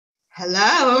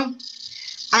Hello,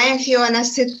 I am Fiona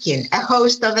Sitkin, a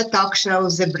host of a talk show,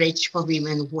 The Bridge for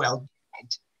Women Worldwide.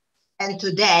 And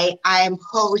today I am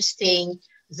hosting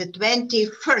the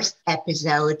 21st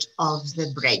episode of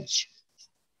The Bridge.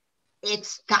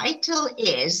 Its title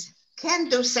is Can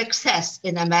Do Success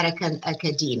in American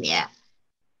Academia?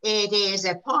 It is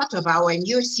a part of our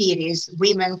new series,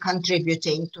 Women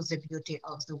Contributing to the Beauty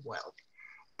of the World.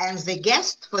 And the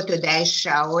guest for today's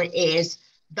show is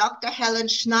Dr. Helen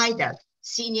Schneider,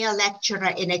 Senior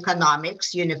Lecturer in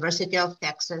Economics, University of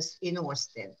Texas in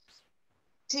Austin.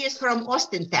 She is from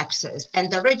Austin, Texas,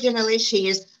 and originally she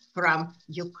is from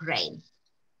Ukraine.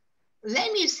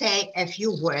 Let me say a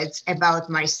few words about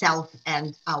myself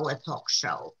and our talk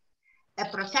show. A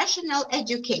professional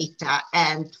educator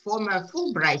and former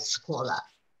Fulbright scholar,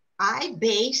 I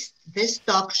based this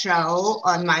talk show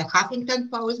on my Huffington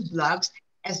Post blogs,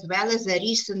 as well as a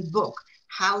recent book,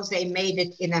 How They Made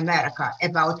It in America,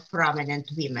 about prominent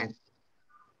women.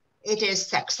 It is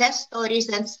success stories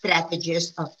and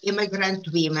strategies of immigrant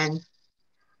women,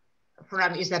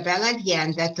 from Isabel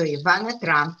Allende to Ivana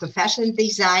Trump to fashion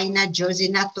designer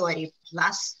Josie Natori,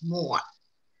 plus more.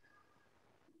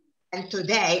 And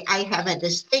today I have a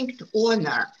distinct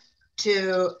honor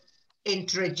to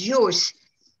introduce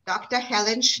Dr.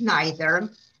 Helen Schneider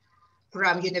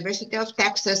from University of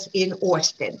Texas in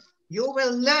Austin. You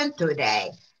will learn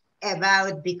today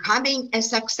about becoming a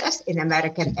success in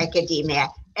American academia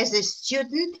as a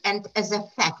student and as a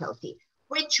faculty,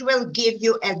 which will give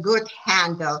you a good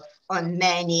handle on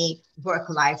many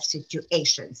work-life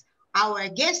situations. Our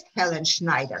guest, Helen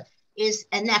Schneider, is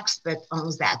an expert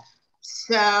on that.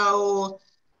 So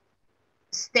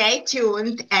stay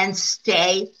tuned and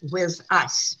stay with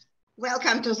us.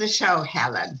 Welcome to the show,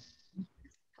 Helen.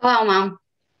 Hello, Mom.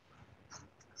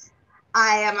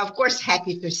 I am, of course,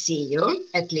 happy to see you,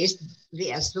 at least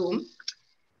via Zoom.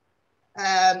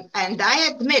 And I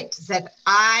admit that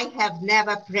I have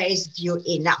never praised you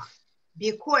enough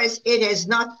because it is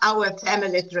not our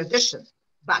family tradition.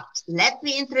 But let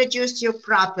me introduce you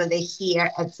properly here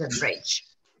at the Bridge.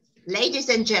 Ladies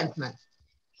and gentlemen,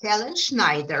 Helen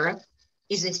Schneider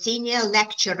is a senior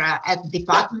lecturer at the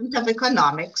Department of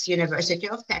Economics, University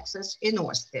of Texas in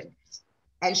Austin.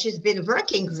 And she's been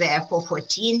working there for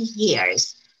 14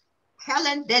 years.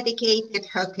 Helen dedicated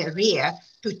her career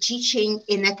to teaching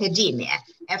in academia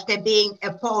after being a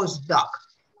postdoc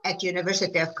at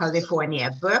University of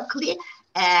California, Berkeley,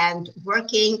 and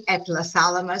working at Los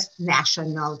Alamos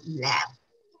National Lab.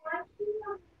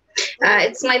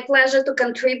 It's my pleasure to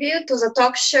contribute to the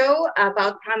talk show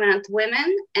about prominent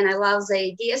women, and I love the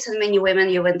ideas and many women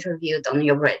you've interviewed on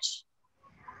your Bridge.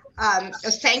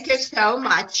 Thank you so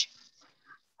much.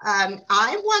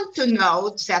 I want to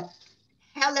note that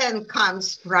Helen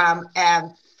comes from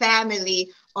a family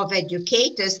of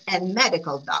educators and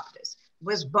medical doctors,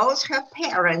 with both her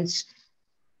parents,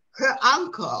 her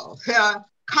uncle, her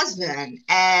cousin,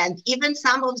 and even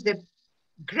some of the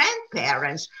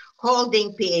grandparents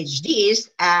holding PhDs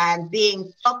and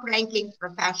being top-ranking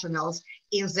professionals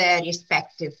in their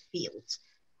respective fields.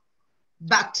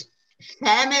 But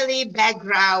family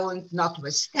background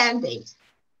notwithstanding,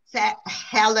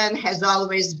 Helen has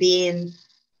always been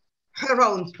her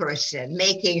own person,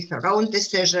 making her own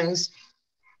decisions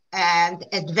and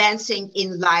advancing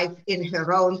in life in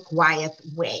her own quiet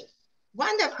way.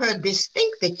 One of her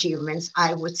distinct achievements,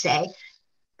 I would say,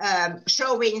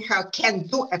 showing her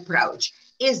can-do approach,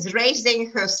 is raising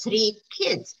her 3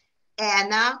 kids,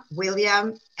 Anna,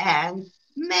 William, and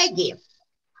Maggie,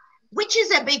 which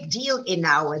is a big deal in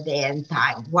our day and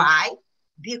time. Why?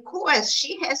 Because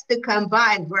she has to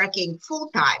combine working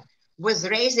full-time with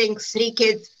raising 3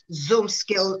 kids, Zoom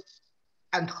skill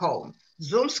at home.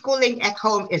 Zoom schooling at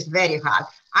home is very hard.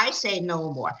 I say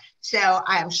no more. So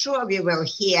I'm sure we will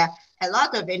hear a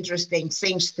lot of interesting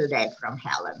things today from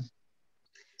Helen.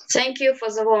 Thank you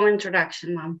for the warm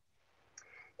introduction, Mom.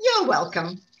 You're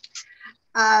welcome.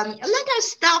 Let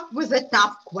us start with a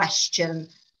tough question,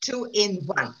 2 in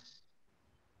 1.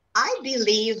 I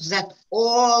believe that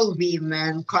all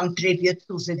women contribute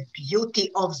to the beauty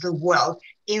of the world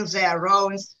in their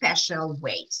own special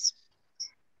ways.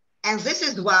 And this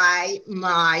is why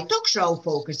my talk show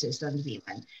focuses on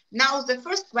women. Now, the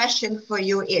first question for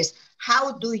you is,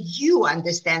 how do you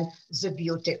understand the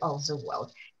beauty of the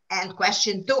world? And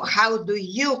question 2, how do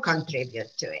you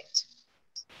contribute to it?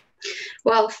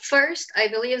 Well, first, I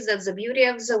believe that the beauty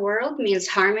of the world means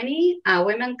harmony.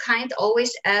 Womankind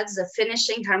always adds the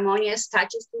finishing harmonious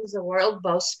touches to the world,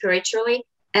 both spiritually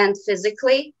and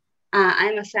physically.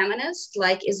 I'm a feminist,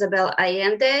 like Isabel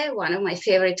Allende, one of my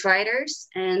favorite writers,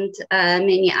 and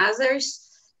many others.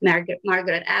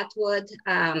 Margaret Atwood,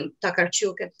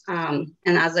 Tokarczuk,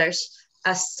 and others.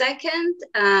 Second,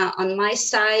 on my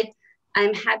side,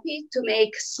 I'm happy to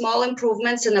make small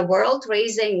improvements in the world,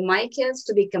 raising my kids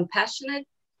to be compassionate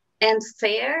and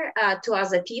fair to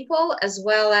other people, as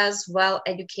well as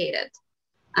well-educated.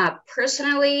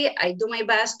 Personally, I do my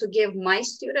best to give my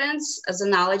students the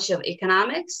knowledge of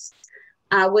economics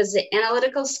with the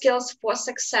analytical skills for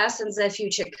success in their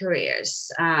future careers.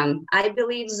 I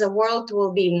believe the world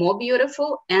will be more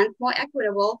beautiful and more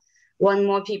equitable when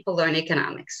more people learn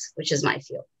economics, which is my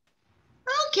field.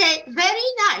 Okay,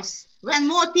 very nice. When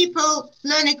more people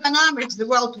learn economics, the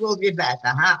world will be better,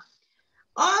 huh?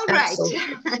 All right.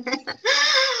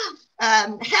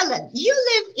 Helen, you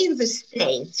live in the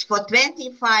States for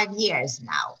 25 years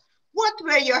now. What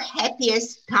were your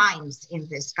happiest times in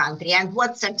this country, and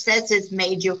what successes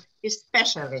made you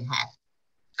especially happy?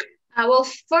 Well,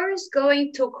 first,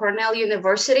 going to Cornell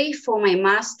University for my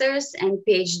master's and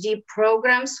PhD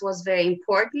programs was very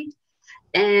important.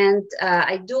 And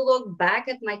I do look back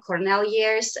at my Cornell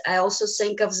years. I also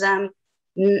think of them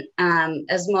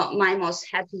as my most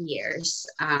happy years,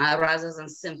 rather than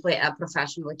simply a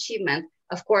professional achievement.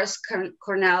 Of course,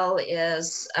 Cornell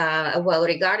is a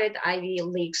well-regarded Ivy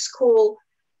League school,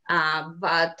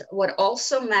 but what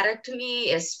also mattered to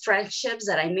me is friendships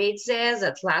that I made there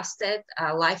that lasted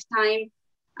a lifetime.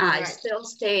 Right. I still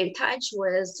stay in touch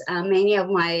with many of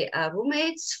my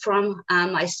roommates from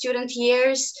my student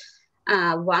years.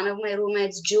 One of my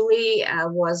roommates, Julie,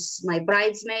 was my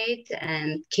bridesmaid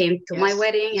and came to my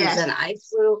wedding. Yes. And then I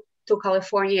flew to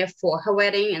California for her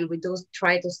wedding, and we do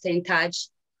try to stay in touch.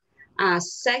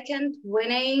 Second,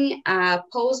 winning a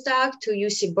postdoc to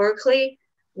UC Berkeley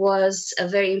was a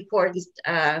very important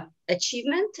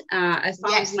achievement. I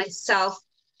found myself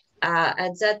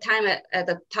at that time at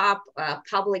the top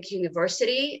public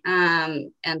university,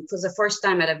 and for the first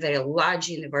time at a very large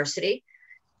university.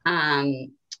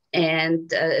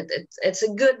 It's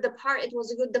a good it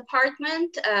was a good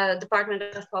department, Department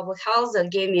of Public Health,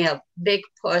 that gave me a big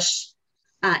push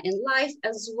in life,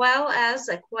 as well as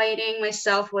acquainting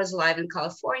myself with life in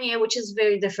California, which is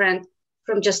very different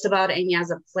from just about any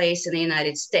other place in the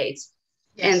United States.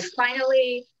 Yes. And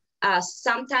finally,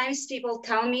 sometimes people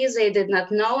tell me they did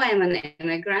not know I'm an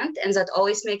immigrant, and that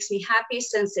always makes me happy,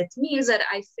 since it means that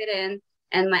I fit in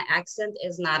and my accent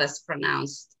is not as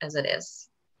pronounced as it is.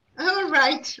 All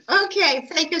right. Okay.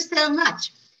 Thank you so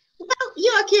much. Well,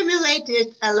 you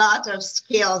accumulated a lot of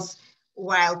skills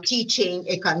while teaching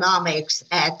economics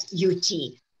at UT,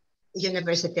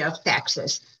 University of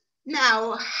Texas.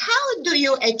 Now, how do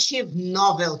you achieve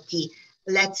novelty,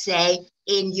 let's say,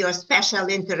 in your special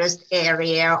interest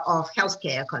area of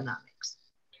healthcare economics?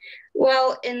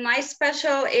 Well, in my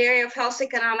special area of health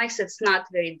economics, it's not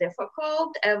very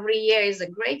difficult. Every year is a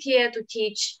great year to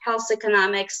teach health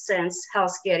economics, since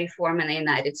healthcare reform in the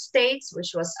United States,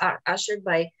 which was ushered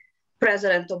by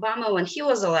President Obama when he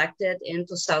was elected in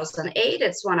 2008.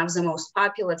 It's one of the most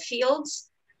popular fields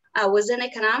within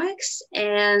economics.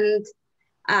 And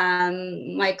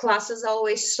my classes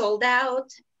always sold out.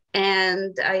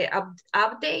 And I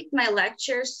update my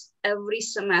lectures every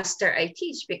semester I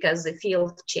teach, because the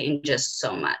field changes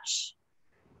so much.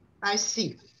 I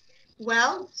see.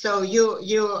 Well, so you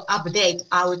update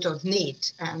out of need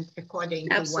and according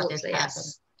to what has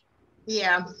happened.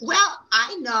 Yeah, well,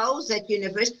 I know that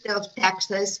University of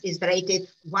Texas is rated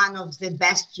one of the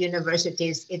best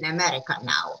universities in America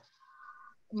now.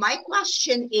 My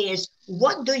question is,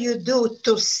 what do you do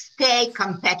to stay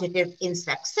competitive and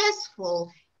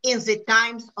successful in the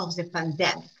times of the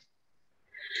pandemic?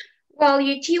 Well,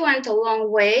 UT went a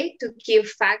long way to keep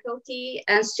faculty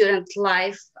and student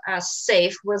life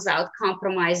safe without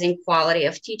compromising quality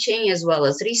of teaching as well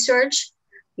as research.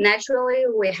 Naturally,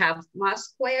 we have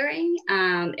mask wearing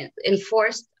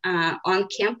enforced on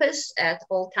campus at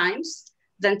all times.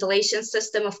 Ventilation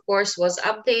system, of course, was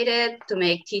updated to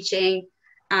make teaching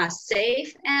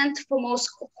safe, and for most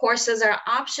courses there are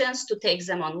options to take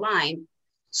them online.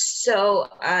 So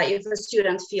if a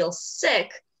student feels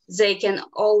sick, they can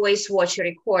always watch a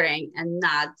recording and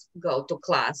not go to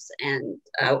class and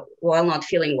while not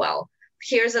feeling well.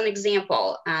 Here's an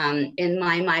example. In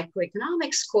my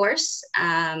microeconomics course,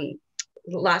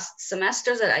 last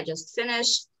semester that I just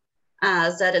finished,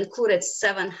 that included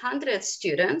 700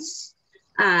 students.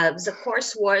 The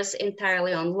course was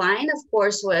entirely online. Of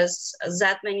course, with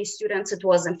that many students, it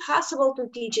was impossible to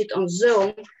teach it on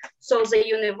Zoom. So the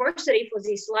university, for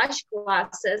these large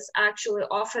classes, actually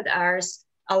offered us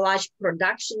a large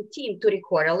production team to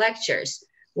record our lectures.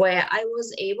 where I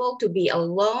was able to be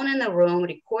alone in a room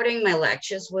recording my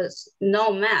lectures with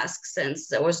no mask since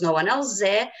there was no one else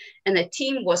there. And the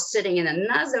team was sitting in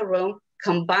another room,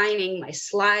 combining my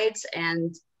slides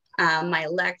and my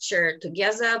lecture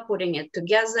together, putting it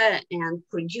together and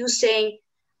producing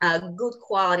good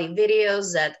quality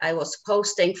videos that I was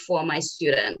posting for my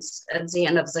students. At the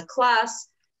end of the class,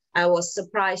 I was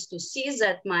surprised to see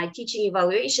that my teaching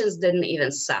evaluations didn't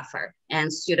even suffer,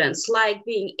 and students liked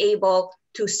being able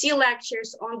to see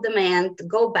lectures on demand,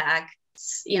 go back,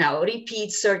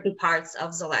 repeat certain parts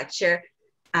of the lecture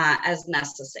as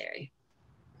necessary.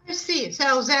 I see.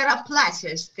 So there are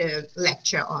pluses to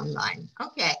lecture online.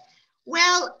 Okay.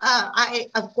 Well,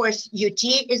 of course, UT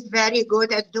is very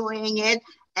good at doing it,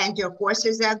 and your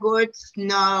courses are good.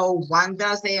 No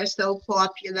wonder they are so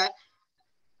popular.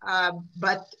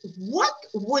 But what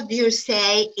would you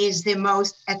say is the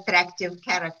most attractive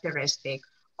characteristic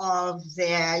of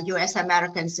the U.S.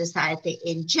 American society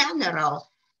in general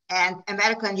and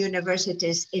American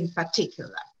universities in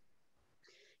particular?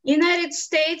 United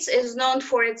States is known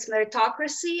for its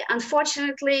meritocracy.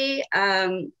 Unfortunately,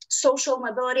 social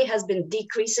mobility has been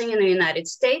decreasing in the United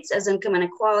States as income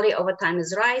inequality over time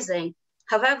is rising.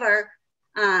 However,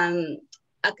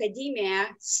 academia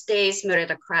stays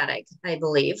meritocratic, I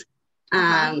believe.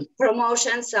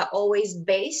 Promotions are always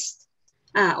based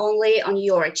only on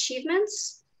your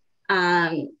achievements.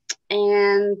 And,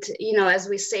 as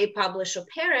we say, publish or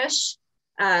perish.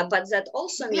 But that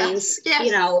also means,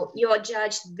 you're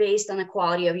judged based on the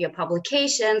quality of your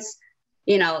publications,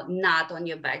 not on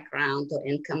your background or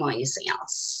income or anything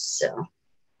else. So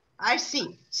I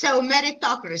see. So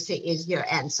meritocracy is your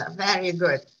answer. Very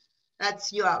good.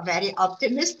 You are very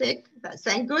optimistic.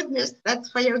 Thank goodness.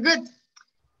 That's for your good.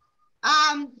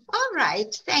 All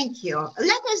right. Thank you.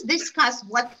 Let us discuss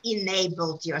what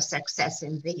enabled your success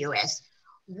in the U.S.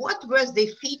 What were the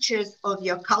features of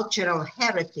your cultural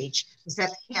heritage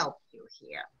that helped you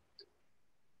here?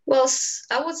 Well,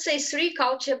 I would say 3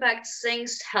 culture-backed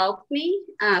things helped me.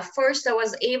 First, I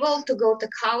was able to go to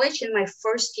college in my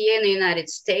first year in the United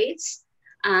States.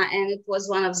 And it was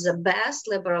one of the best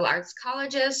liberal arts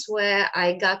colleges where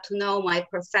I got to know my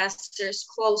professors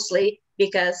closely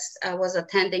because I was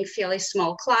attending fairly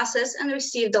small classes and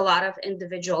received a lot of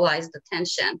individualized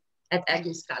attention at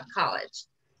Agnes Scott College.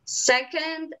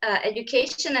 Second,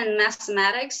 education in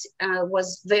mathematics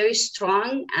was very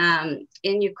strong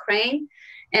in Ukraine,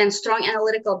 and strong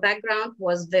analytical background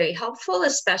was very helpful,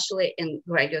 especially in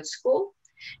graduate school.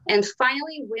 And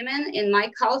finally, women in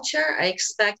my culture are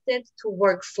expected to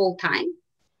work full-time.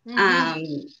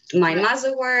 My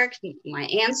mother worked, my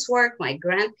aunts worked, my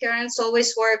grandparents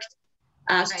always worked.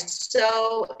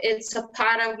 So it's a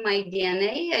part of my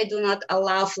DNA. I do not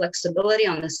allow flexibility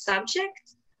on the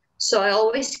subject. So I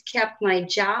always kept my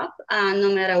job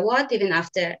no matter what, even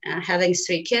after having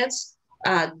 3 kids,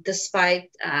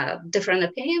 despite different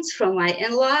opinions from my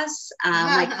in-laws.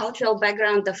 My cultural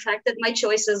background affected my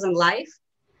choices in life.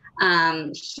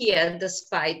 Here,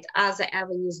 despite other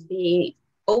avenues being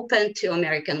open to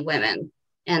American women.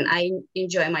 And I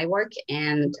enjoy my work,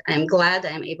 and I'm glad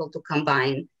I'm able to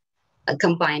combine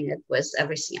it with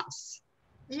everything else.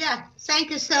 Yeah, thank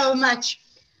you so much.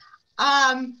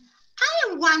 I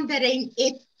am wondering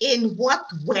in what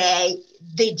way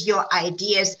did your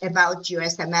ideas about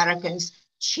U.S. Americans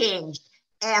change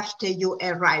after you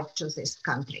arrived to this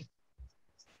country?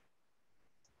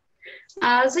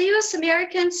 The U.S.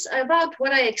 Americans, about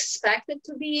what I expected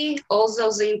to be,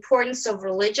 although the importance of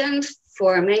religion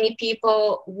for many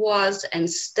people was and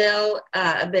still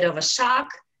a bit of a shock.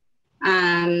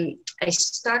 I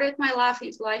started my life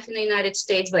in the United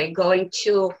States by going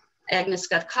to Agnes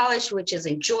Scott College, which is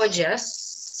in Georgia,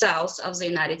 south of the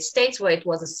United States, where it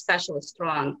was especially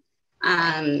strong.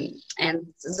 And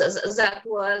that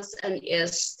was and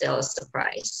is still a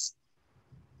surprise.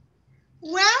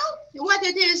 Well, what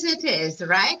it is,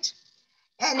 right?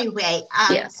 Anyway,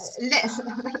 yes.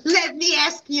 let me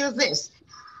ask you this.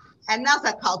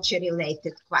 Another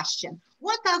culture-related question.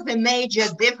 What are the major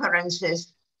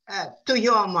differences, to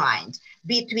your mind,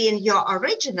 between your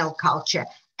original culture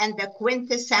and the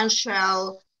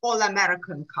quintessential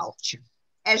all-American culture,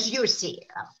 as you see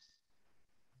it?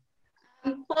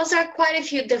 Well, there are quite a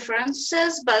few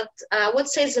differences, but I would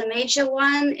say the major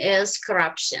one is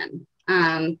corruption.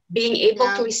 Being able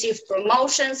to receive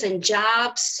promotions and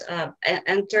jobs,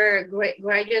 enter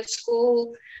graduate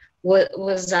school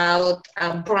without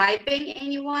bribing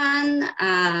anyone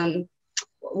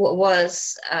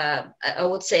was, I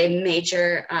would say, a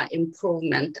major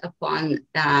improvement upon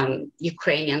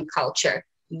Ukrainian culture.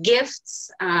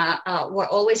 Gifts were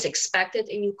always expected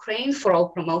in Ukraine for all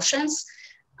promotions.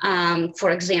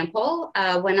 For example,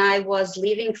 when I was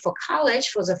leaving for college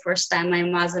for the first time, my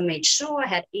mother made sure I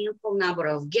had ample number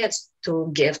of gifts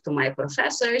to give to my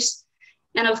professors.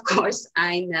 And of course,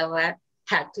 I never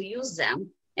had to use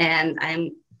them. And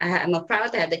I'm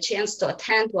proud I had the chance to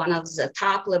attend one of the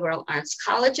top liberal arts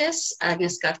colleges,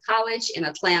 Agnes Scott College in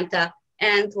Atlanta,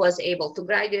 and was able to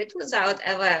graduate without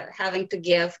ever having to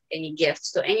give any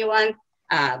gifts to anyone.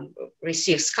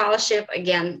 Receive scholarship,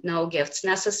 again, no gifts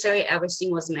necessary,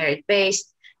 everything was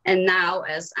merit-based. And now,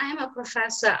 as I'm a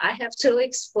professor, I have to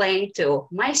explain to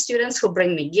my students who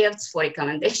bring me gifts for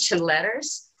recommendation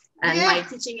letters and my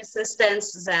teaching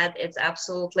assistants that it's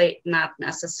absolutely not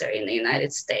necessary in the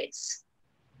United States.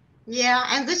 Yeah,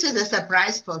 and this is a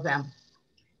surprise for them.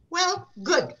 Well,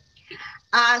 good.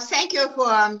 Thank you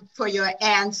for your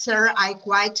answer. I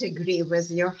quite agree with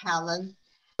you, Helen.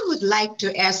 I would like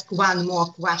to ask one more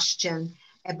question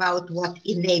about what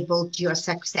enabled your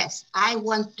success. I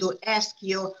want to ask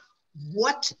you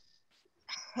what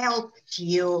helped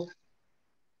you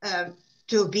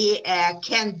to be a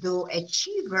can-do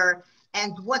achiever,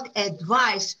 and what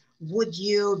advice would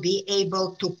you be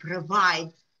able to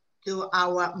provide to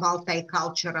our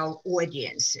multicultural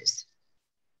audiences?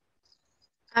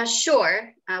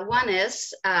 Sure. One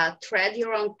is tread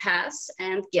your own path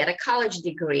and get a college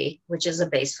degree, which is a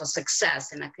base for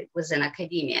success within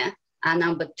academia.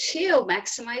 Number two,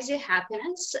 maximize your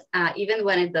happiness, even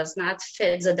when it does not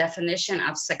fit the definition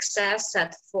of success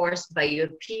set forth by your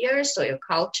peers or your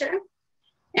culture.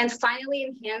 And finally,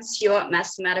 enhance your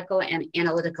mathematical and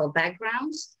analytical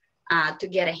backgrounds to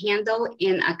get a handle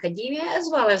in academia as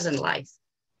well as in life.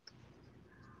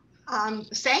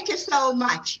 Thank you so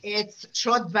much. It's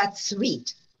short but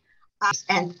sweet.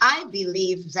 And I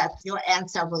believe that your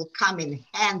answer will come in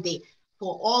handy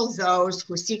for all those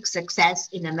who seek success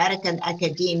in American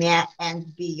academia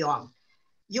and beyond.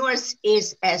 Yours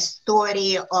is a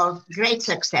story of great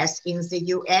success in the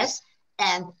US,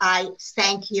 and I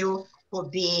thank you for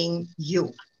being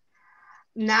you.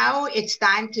 Now it's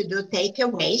time to do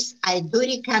takeaways. I do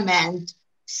recommend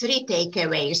 3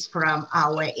 takeaways from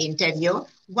our interview.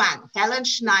 1, Helen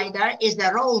Schneider is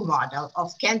the role model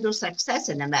of can-do success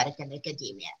in American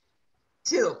academia.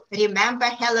 2, remember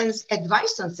Helen's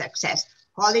advice on success: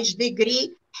 college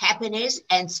degree, happiness,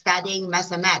 and studying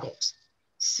mathematics.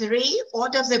 3,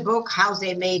 order the book, How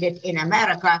They Made It in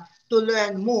America, to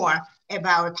learn more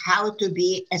about how to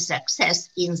be a success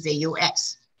in the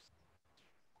US.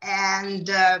 And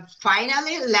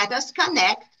finally, let us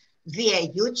connect via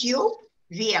YouTube,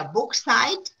 via book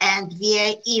site, and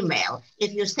via email.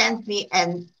 If you send me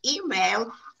an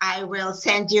email, I will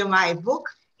send you my book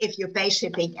if you pay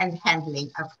shipping and handling,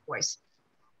 of course.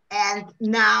 And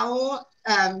now,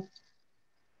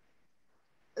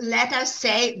 let us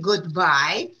say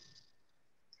goodbye.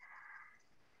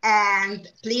 And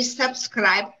please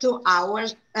subscribe to our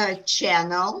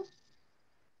channel.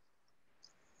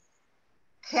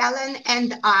 Helen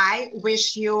and I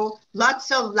wish you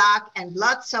lots of luck and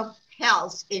lots of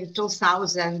health in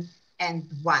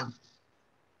 2001.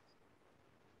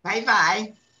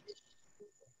 Bye-bye.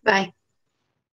 Bye.